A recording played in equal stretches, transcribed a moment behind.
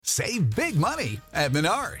Save big money at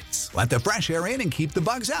Menards. Let the fresh air in and keep the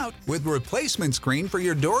bugs out with replacement screen for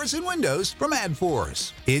your doors and windows from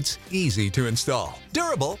AdForce. It's easy to install,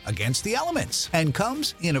 durable against the elements, and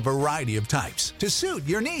comes in a variety of types to suit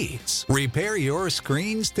your needs. Repair your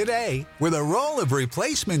screens today with a roll of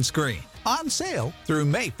replacement screen. On sale through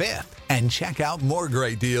May 5th. And check out more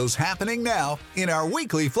great deals happening now in our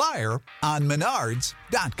weekly flyer on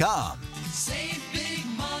Menards.com. Save big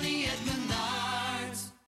money at Menards.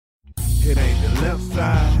 It ain't the left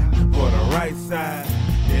side or the right side,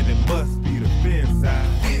 then it must be the fin side.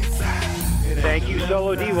 Thank you,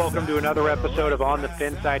 Solo D. Welcome to another episode of On the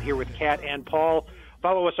Fin Side here with Kat and Paul.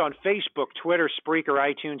 Follow us on Facebook, Twitter, Spreaker,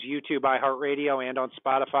 iTunes, YouTube, iHeartRadio, and on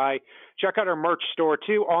Spotify. Check out our merch store,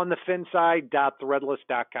 too,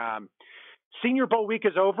 onthefinside.threadless.com. Senior Bowl week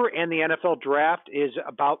is over, and the NFL Draft is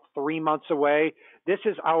about 3 months away. This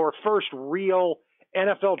is our first real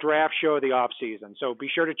NFL Draft show of the offseason, so be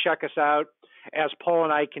sure to check us out as Paul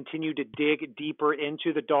and I continue to dig deeper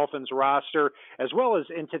into the Dolphins roster, as well as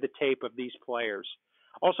into the tape of these players.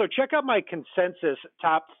 Also, check out my consensus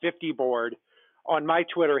top 50 board on my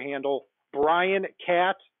Twitter handle, Brian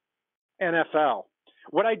Cat NFL.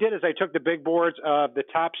 What I did is I took the big boards of the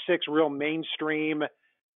top 6 real mainstream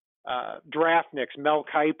draftniks: Mel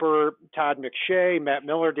Kiper, Todd McShay, Matt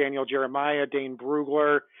Miller, Daniel Jeremiah, Dane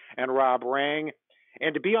Brugler, and Rob Rang.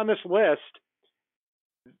 And to be on this list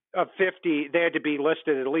of 50, they had to be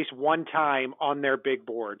listed at least one time on their big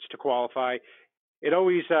boards to qualify. It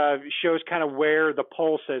always shows kind of where the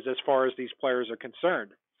pulse is as far as these players are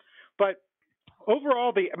concerned. But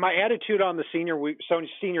overall, my attitude on the Senior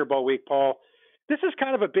Bowl week, Paul, this is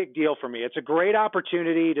kind of a big deal for me. It's a great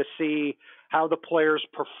opportunity to see how the players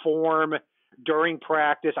perform during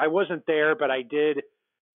practice. I wasn't there, but I did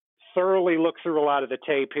thoroughly look through a lot of the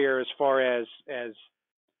tape here as far as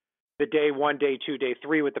the day 1, day 2, day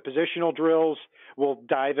 3 with the positional drills. We'll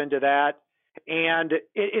dive into that. And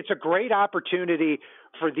it's a great opportunity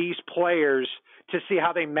for these players to see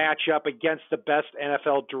how they match up against the best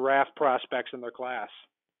NFL draft prospects in their class.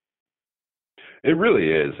 It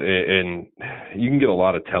really is. And you can get a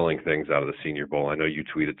lot of telling things out of the Senior Bowl. I know you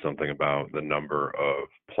tweeted something about the number of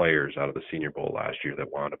players out of the Senior Bowl last year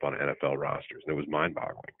that wound up on NFL rosters, and it was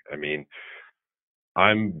mind-boggling. I mean,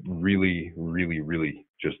 I'm really, really, really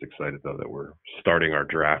just excited, though, that we're starting our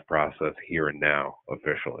draft process here and now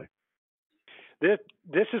officially. This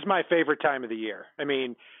is my favorite time of the year. I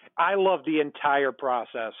mean, I love the entire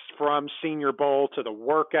process, from Senior Bowl to the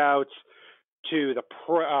workouts to the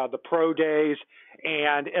pro days,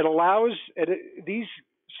 and it allows these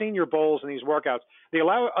Senior Bowls and these workouts, they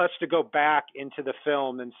allow us to go back into the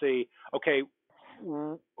film and see, okay,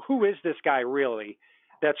 who is this guy really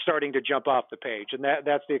that's starting to jump off the page? And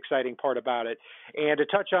that's the exciting part about it. And to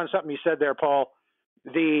touch on something you said there, Paul,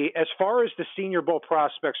 as far as the Senior Bowl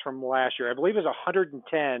prospects from last year, I believe it was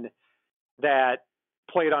 110 that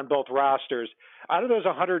played on both rosters. Out of those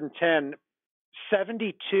 110,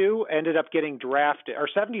 72 ended up getting drafted, or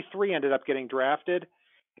 73 ended up getting drafted.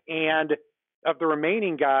 And of the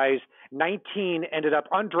remaining guys, 19 ended up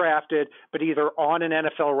undrafted, but either on an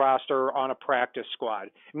NFL roster or on a practice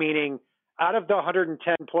squad, meaning out of the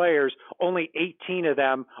 110 players, only 18 of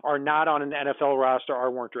them are not on an NFL roster or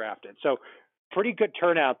weren't drafted. So pretty good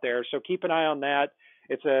turnout there. So keep an eye on that.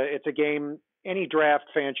 It's a game any draft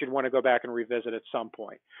fan should want to go back and revisit at some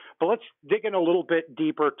point. But let's dig in a little bit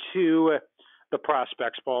deeper to the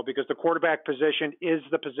prospects, Paul, because the quarterback position is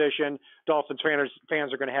the position Dolphins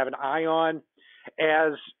fans are going to have an eye on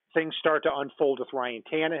as things start to unfold with Ryan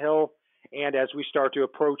Tannehill and as we start to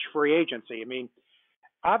approach free agency. I mean,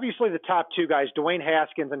 obviously the top two guys, Dwayne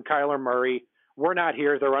Haskins and Kyler Murray, were not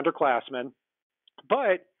here. They're underclassmen.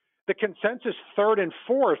 But the consensus third and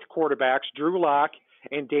fourth quarterbacks, Drew Lock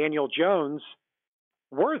and Daniel Jones,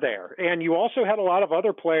 were there. And you also had a lot of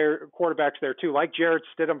other quarterbacks there too, like Jarrett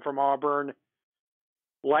Stidham from Auburn,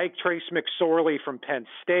 like Trace McSorley from Penn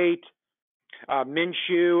State,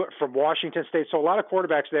 Minshew from Washington State. So a lot of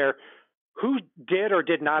quarterbacks there. Who did or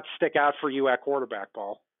did not stick out for you at quarterback,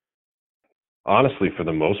 Paul? Honestly, for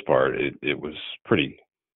the most part, it was pretty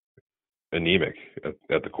anemic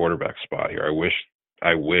at the quarterback spot here. I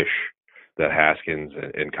wish that Haskins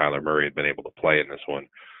and Kyler Murray had been able to play in this one.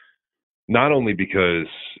 Not only because,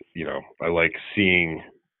 I like seeing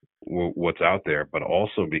what's out there, but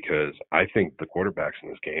also because I think the quarterbacks in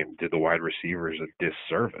this game did the wide receivers a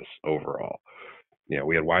disservice overall.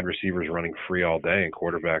 We had wide receivers running free all day and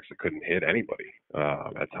quarterbacks that couldn't hit anybody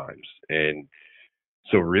at times. And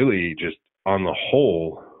so really just on the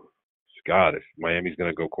whole, God, if Miami's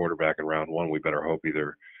going to go quarterback in round one, we better hope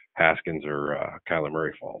either Haskins or Kyler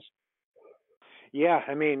Murray falls. Yeah,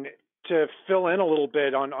 I mean, to fill in a little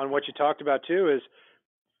bit on what you talked about too is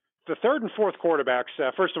the third and fourth quarterbacks.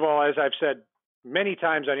 First of all, as I've said many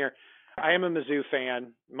times on here, I am a Mizzou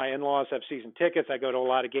fan. My in-laws have season tickets. I go to a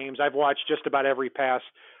lot of games. I've watched just about every pass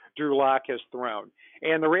Drew Lock has thrown.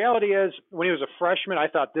 And the reality is, when he was a freshman, I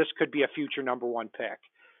thought this could be a future number one pick.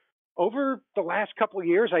 Over the last couple of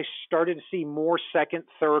years, I started to see more second,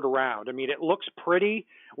 third round. I mean, it looks pretty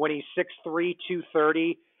when he's 6'3",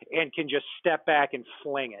 230, and can just step back and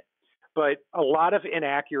fling it. But a lot of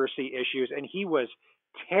inaccuracy issues, and he was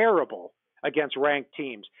terrible against ranked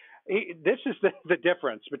teams. This is the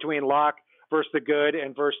difference between Locke versus the good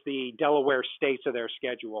and versus the Delaware states of their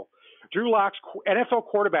schedule. Drew Lock's NFL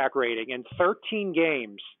quarterback rating in 13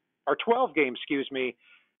 games, or 12 games,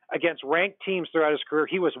 against ranked teams throughout his career,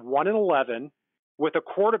 he was 1-11 with a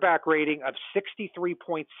quarterback rating of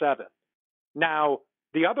 63.7. Now,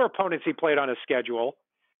 the other opponents he played on his schedule,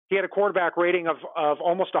 he had a quarterback rating of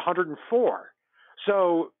almost 104.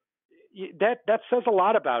 So that says a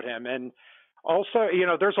lot about him. And also,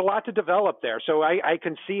 there's a lot to develop there. So I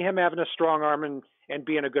can see him having a strong arm and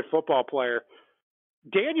being a good football player.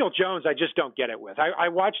 Daniel Jones, I just don't get it with. I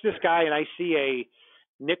watch this guy and I see a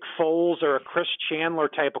Nick Foles or a Chris Chandler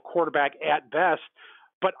type of quarterback at best,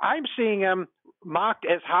 but I'm seeing him mocked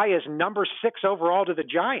as high as number 6 overall to the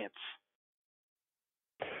Giants.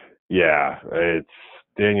 Yeah, it's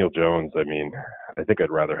Daniel Jones. I mean, I think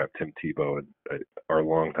I'd rather have Tim Tebow, and our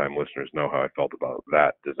longtime listeners know how I felt about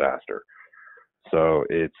that disaster. So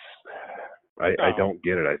I don't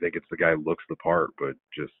get it. I think it's the guy who looks the part, but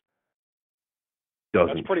just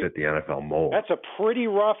doesn't fit the NFL mold. That's a pretty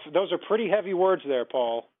rough. Those are pretty heavy words there,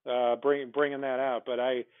 Paul. Bringing that out, but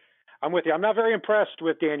I'm with you. I'm not very impressed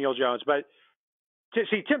with Daniel Jones, but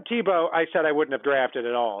see Tim Tebow, I said I wouldn't have drafted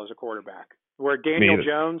at all as a quarterback. Where Daniel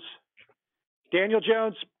Jones,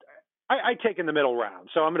 I take in the middle round,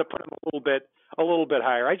 so I'm going to put him a little bit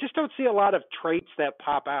higher. I just don't see a lot of traits that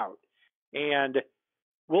pop out, and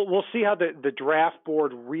we'll see how the draft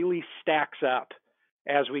board really stacks up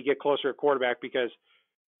as we get closer to quarterback, because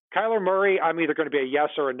Kyler Murray, I'm either going to be a yes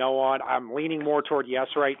or a no on. I'm leaning more toward yes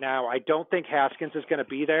right now. I don't think Haskins is going to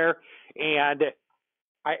be there, and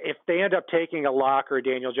if they end up taking a Locke or a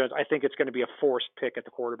Daniel Jones, I think it's going to be a forced pick at the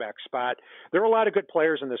quarterback spot. There are a lot of good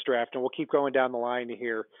players in this draft, and we'll keep going down the line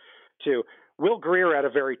here too. Will Grier had a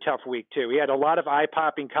very tough week too. He had a lot of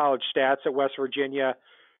eye-popping college stats at West Virginia,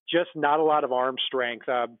 just not a lot of arm strength.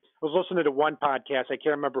 I was listening to one podcast, I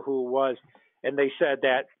can't remember who it was, and they said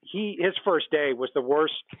that his first day was the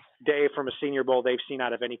worst day from a Senior Bowl they've seen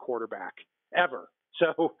out of any quarterback ever.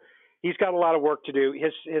 So he's got a lot of work to do.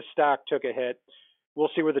 His stock took a hit. We'll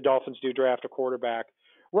see where the Dolphins do draft a quarterback.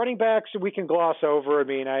 Running backs, we can gloss over. I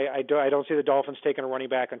mean, I don't see the Dolphins taking a running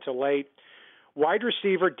back until late. Wide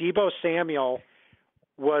receiver, Deebo Samuel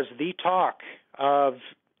was the talk of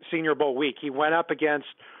Senior Bowl week. He went up against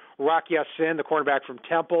Rock Ya-Sin, the cornerback from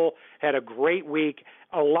Temple, had a great week.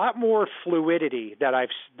 A lot more fluidity that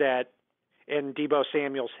in Deebo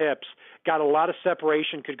Samuel's hips. Got a lot of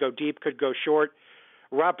separation, could go deep, could go short.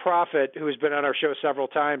 Rob Profit, who has been on our show several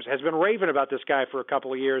times, has been raving about this guy for a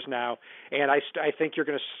couple of years now, and I think you're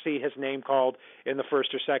going to see his name called in the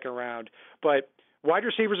first or second round. But wide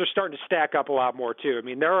receivers are starting to stack up a lot more too. I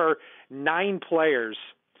mean, there are 9 players,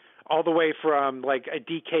 all the way from like a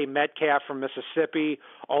DK Metcalf from Mississippi,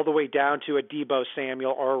 all the way down to a Deebo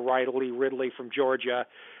Samuel or a Ridley from Georgia,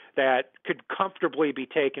 that could comfortably be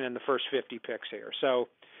taken in the first 50 picks here. So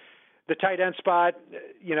the tight end spot,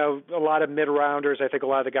 a lot of mid-rounders. I think a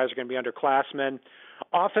lot of the guys are going to be underclassmen.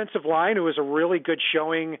 Offensive line, it was a really good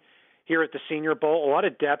showing here at the Senior Bowl. A lot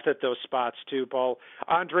of depth at those spots too, Paul.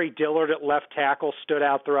 Andre Dillard at left tackle stood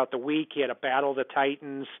out throughout the week. He had a battle of the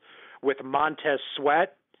Titans with Montez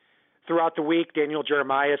Sweat throughout the week. Daniel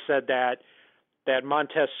Jeremiah said that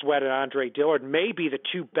Montez Sweat and Andre Dillard may be the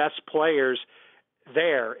 2 best players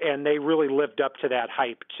there, and they really lived up to that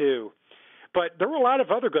hype too. But there were a lot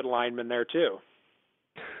of other good linemen there too.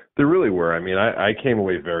 There really were. I mean, I came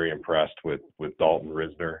away very impressed with Dalton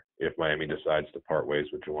Risner. If Miami decides to part ways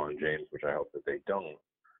with Juwan James, which I hope that they don't.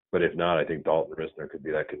 But if not, I think Dalton Risner could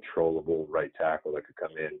be that controllable right tackle that could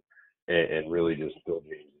come in and really just fill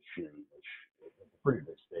James' shoes, which is a pretty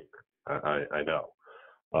big statement. I know.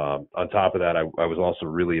 On top of that, I was also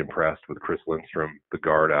really impressed with Chris Lindstrom, the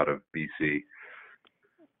guard out of BC.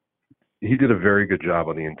 He did a very good job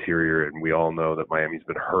on the interior, and we all know that Miami's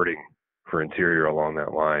been hurting for interior along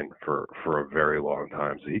that line for a very long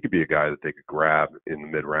time. So he could be a guy that they could grab in the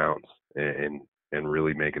mid-rounds and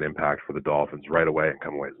really make an impact for the Dolphins right away and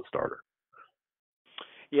come away as a starter.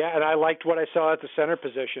 Yeah, and I liked what I saw at the center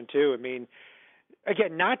position too. I mean,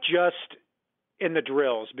 again, not just in the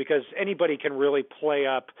drills, because anybody can really play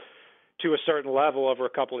up to a certain level over a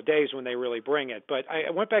couple of days when they really bring it. But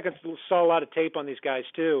I went back and saw a lot of tape on these guys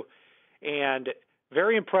too, and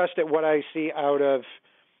very impressed at what I see out of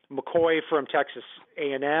McCoy from Texas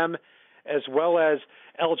A&M, as well as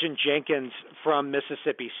Elgin Jenkins from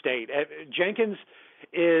Mississippi State. Jenkins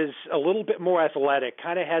is a little bit more athletic,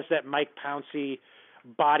 kind of has that Mike Pouncey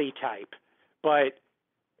body type, but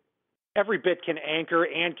every bit can anchor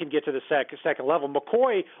and can get to the second level.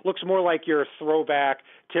 McCoy looks more like your throwback,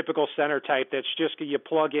 typical center type that's just you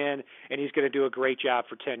plug in and he's going to do a great job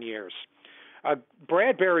for 10 years.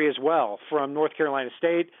 Bradbury as well from North Carolina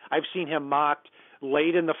State. I've seen him mocked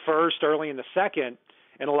late in the first, early in the second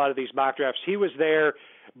in a lot of these mock drafts. He was there,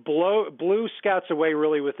 blew scouts away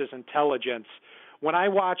really with his intelligence. When I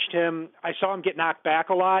watched him, I saw him get knocked back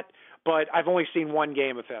a lot, but I've only seen one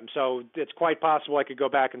game of him, so it's quite possible I could go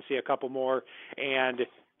back and see a couple more, and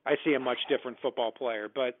I see a much different football player.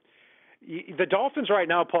 But the Dolphins right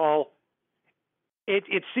now, Paul,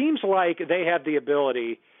 it seems like they have the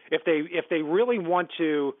ability, if they really want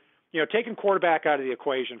to, taking quarterback out of the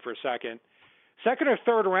equation for a second or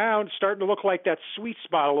third round, starting to look like that sweet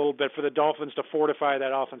spot a little bit for the Dolphins to fortify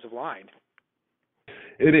that offensive line.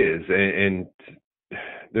 It is, and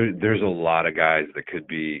there's a lot of guys that could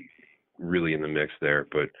be really in the mix there.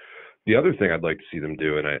 But the other thing I'd like to see them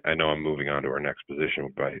do, and I know I'm moving on to our next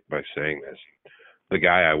position by saying this, the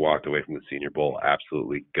guy I walked away from the Senior Bowl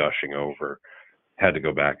absolutely gushing over, had to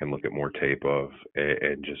go back and look at more tape of,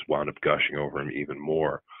 and just wound up gushing over him even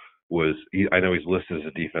more, I know he's listed as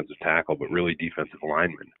a defensive tackle, but really defensive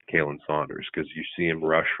lineman, Kalen Saunders, because you see him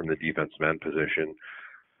rush from the defensive end position.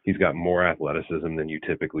 He's got more athleticism than you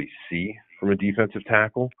typically see from a defensive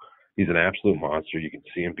tackle. He's an absolute monster. You can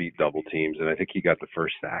see him beat double teams, and I think he got the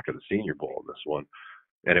first sack of the Senior Bowl in this one.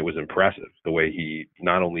 And it was impressive, the way he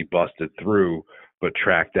not only busted through, but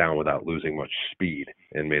tracked down without losing much speed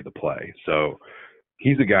and made the play. So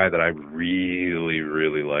he's a guy that I really,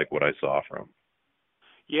 really like what I saw from.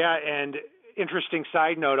 Yeah, and interesting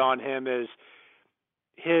side note on him is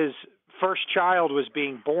his first child was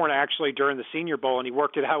being born actually during the Senior Bowl, and he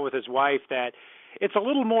worked it out with his wife that it's a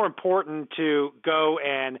little more important to go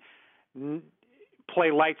and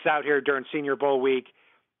play lights out here during Senior Bowl week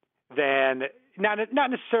than not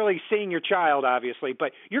necessarily seeing your child, obviously,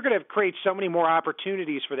 but you're going to create so many more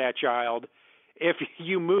opportunities for that child if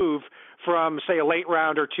you move from, say, a late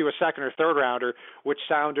rounder to a second or third rounder, which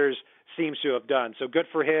Saunders seems to have done. So good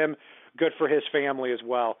for him, good for his family as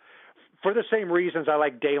well. For the same reasons I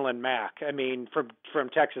like Dalen Mack, from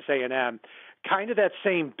Texas A&M, kind of that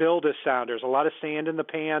same build as Saunders, a lot of sand in the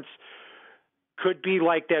pants, could be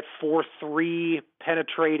like that 4.3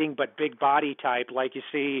 penetrating but big body type like you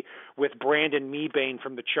see with Brandon Mebane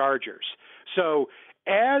from the Chargers. So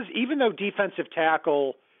even though defensive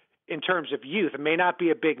tackle in terms of youth may not be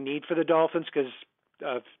a big need for the Dolphins because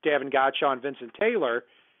of Davin Godchaux and Vincent Taylor,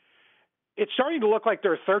 it's starting to look like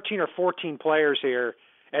there are 13 or 14 players here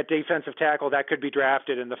at defensive tackle that could be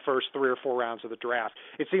drafted in the first 3 or 4 rounds of the draft.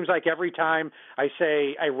 It seems like every time I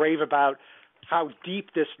rave about how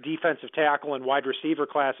deep this defensive tackle and wide receiver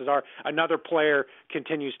classes are, another player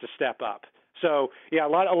continues to step up. So, yeah, a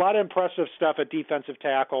lot of impressive stuff at defensive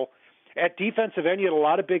tackle. At defensive end, you had a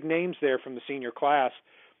lot of big names there from the senior class.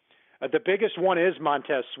 The biggest one is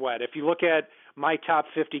Montez Sweat. If you look at my top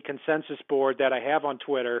 50 consensus board that I have on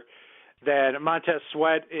Twitter, then Montez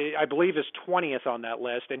Sweat, I believe, is 20th on that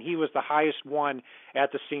list, and he was the highest one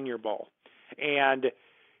at the Senior Bowl. And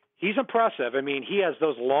he's impressive. He has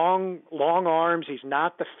those long arms. He's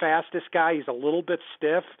not the fastest guy. He's a little bit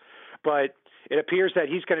stiff, but it appears that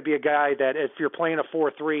he's going to be a guy that if you're playing a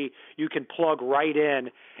 4-3, you can plug right in,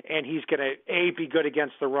 and he's going to, be good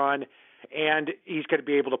against the run, and he's going to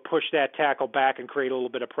be able to push that tackle back and create a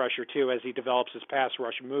little bit of pressure, too, as he develops his pass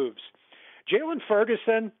rush moves. Jalen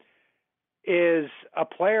Ferguson is a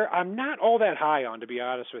player I'm not all that high on, to be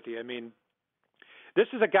honest with you. This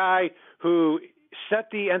is a guy who set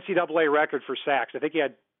the NCAA record for sacks. I think he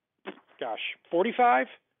had, 45?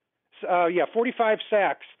 45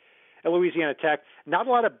 sacks at Louisiana Tech. Not a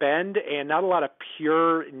lot of bend and not a lot of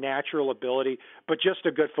pure natural ability, but just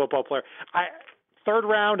a good football player. Third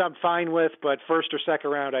round I'm fine with, but first or second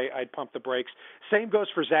round I'd pump the brakes. Same goes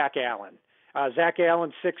for Zach Allen. Zach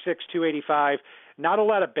Allen, 6'6", 285. Not a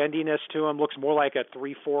lot of bendiness to him. Looks more like a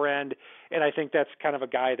 3-4 end, and I think that's kind of a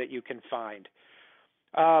guy that you can find.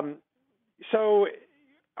 So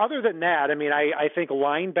other than that, I think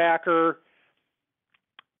linebacker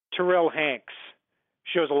Terrell Hanks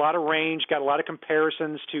shows a lot of range, got a lot of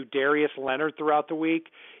comparisons to Darius Leonard throughout the week.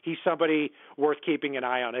 He's somebody worth keeping an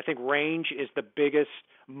eye on. I think range is the biggest,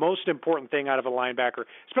 most important thing out of a linebacker,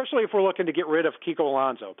 especially if we're looking to get rid of Kiko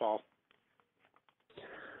Alonso, Paul.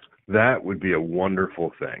 That would be a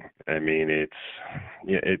wonderful thing. I mean,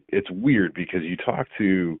 it's weird because you talk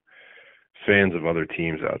to fans of other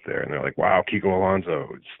teams out there, and they're like, wow, Kiko Alonso,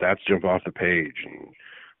 stats jump off the page, and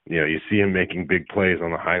you see him making big plays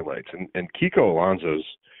on the highlights. And Kiko Alonso's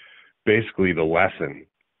basically the lesson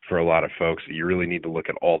for a lot of folks that you really need to look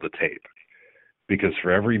at all the tape. Because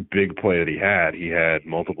for every big play that he had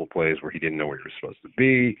multiple plays where he didn't know where he was supposed to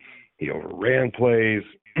be. He overran plays.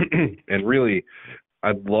 And really,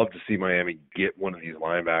 I'd love to see Miami get one of these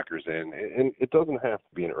linebackers in. And it doesn't have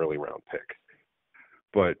to be an early round pick.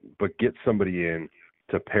 But get somebody in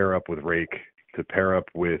to pair up with Rake, to pair up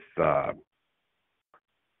with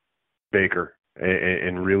Baker,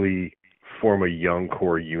 and really form a young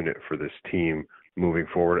core unit for this team moving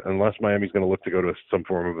forward, unless Miami's going to look to go to some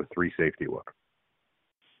form of a 3 safety look.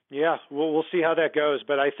 Yeah, we'll see how that goes,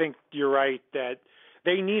 but I think you're right that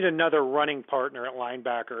they need another running partner at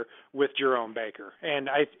linebacker with Jerome Baker. And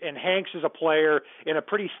Hanks is a player in a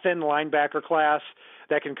pretty thin linebacker class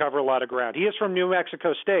that can cover a lot of ground. He is from New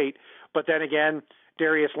Mexico State, but then again,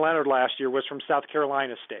 Darius Leonard last year was from South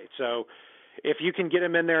Carolina State. So if you can get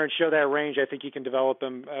him in there and show that range, I think you can develop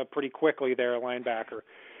him pretty quickly there at linebacker.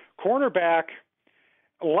 Cornerback,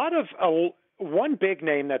 one big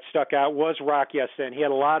name that stuck out was Rock Ya-Sin. He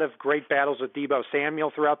had a lot of great battles with Deebo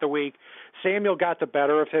Samuel throughout the week. Samuel got the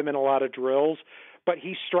better of him in a lot of drills, but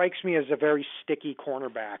he strikes me as a very sticky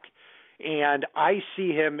cornerback. And I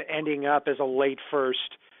see him ending up as a late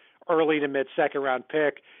first, early to mid-second round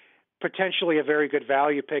pick, potentially a very good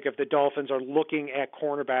value pick if the Dolphins are looking at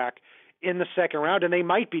cornerback in the second round, and they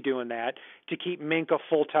might be doing that to keep Minkah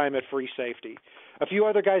full-time at free safety. A few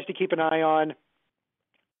other guys to keep an eye on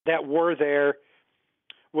that were there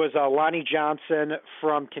was Lonnie Johnson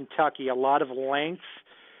from Kentucky. A lot of length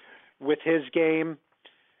with his game.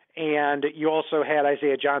 And you also had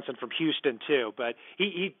Isaiah Johnson from Houston, too. But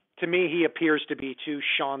he to me, he appears to be too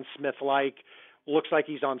Sean Smith-like. Looks like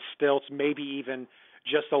he's on stilts, maybe even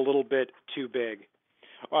just a little bit too big.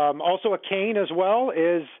 Also a cane as well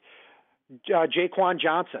is Jaquan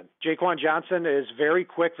Johnson. Jaquan Johnson is very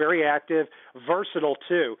quick, very active, versatile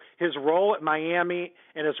too. His role at Miami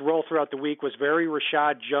and his role throughout the week was very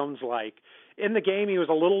Rashad Jones-like. In the game, he was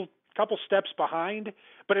a couple steps behind,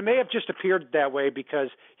 but it may have just appeared that way because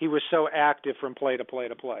he was so active from play to play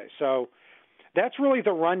to play. So that's really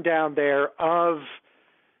the rundown there of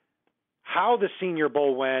how the Senior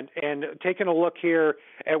Bowl went, and taking a look here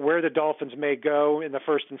at where the Dolphins may go in the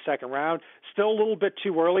first and second round. Still a little bit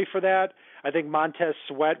too early for that. I think Montez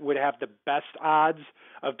Sweat would have the best odds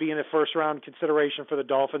of being a first-round consideration for the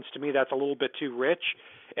Dolphins. To me, that's a little bit too rich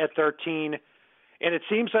at 13. And it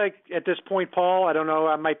seems like at this point, Paul, I don't know,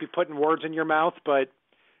 I might be putting words in your mouth, but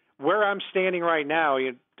where I'm standing right now,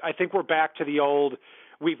 I think we're back to the old,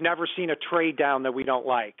 we've never seen a trade down that we don't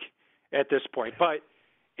like at this point. But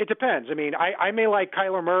it depends. I mean, I may like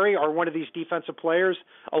Kyler Murray or one of these defensive players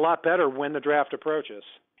a lot better when the draft approaches.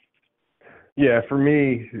 Yeah, for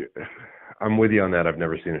me, I'm with you on that. I've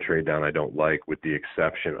never seen a trade down I don't like, with the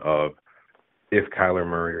exception of if Kyler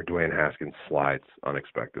Murray or Dwayne Haskins slides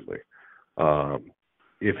unexpectedly.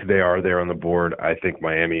 If they are there on the board, I think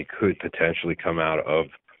Miami could potentially come out of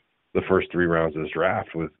the first 3 rounds of this draft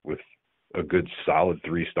with a good solid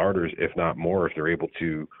 3 starters, if not more, if they're able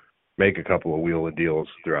to make a couple of wheel and deals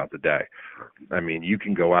throughout the day. I mean, you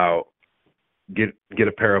can go out, get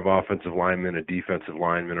a pair of offensive linemen, a defensive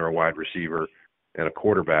lineman, or a wide receiver, and a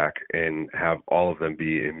quarterback, and have all of them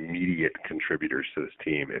be immediate contributors to this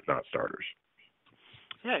team, if not starters.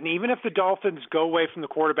 Yeah, and even if the Dolphins go away from the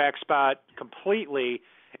quarterback spot completely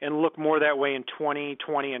and look more that way in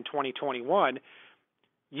 2020 and 2021,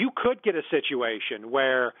 you could get a situation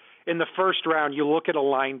where in the first round you look at a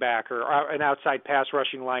linebacker, an outside pass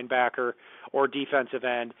rushing linebacker or defensive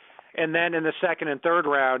end, and then in the second and third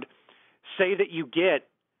round, say that you get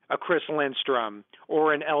a Chris Lindstrom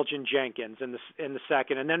or an Elgin Jenkins in the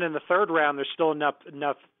second, and then in the third round there's still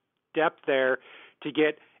enough depth there to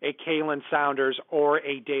get a Kalen Saunders or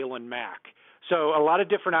a Dalen Mack. So a lot of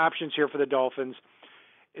different options here for the Dolphins.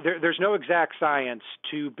 There's no exact science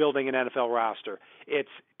to building an NFL roster. It's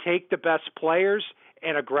take the best players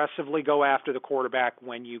and aggressively go after the quarterback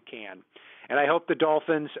when you can. And I hope the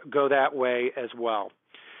Dolphins go that way as well.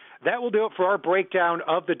 That will do it for our breakdown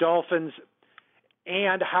of the Dolphins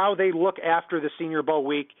and how they look after the Senior Bowl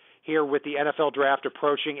week here with the NFL draft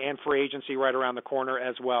approaching and free agency right around the corner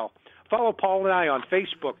as well. Follow Paul and I on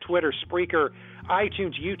Facebook, Twitter, Spreaker,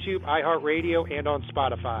 iTunes, YouTube, iHeartRadio, and on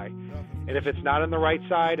Spotify. And if it's not on the right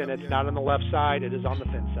side and it's not on the left side, it is on the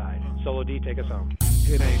thin side. Solo D, take us home.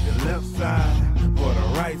 It ain't the left side or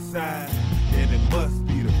the right side, then it must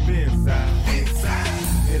be the fin side.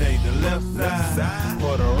 It ain't the left side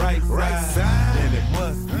or the right side, then it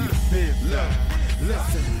must be the fin side.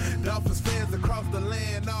 Listen, Dolphins fans across the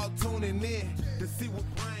land all tuning in to see what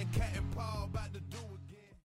Brian Cat and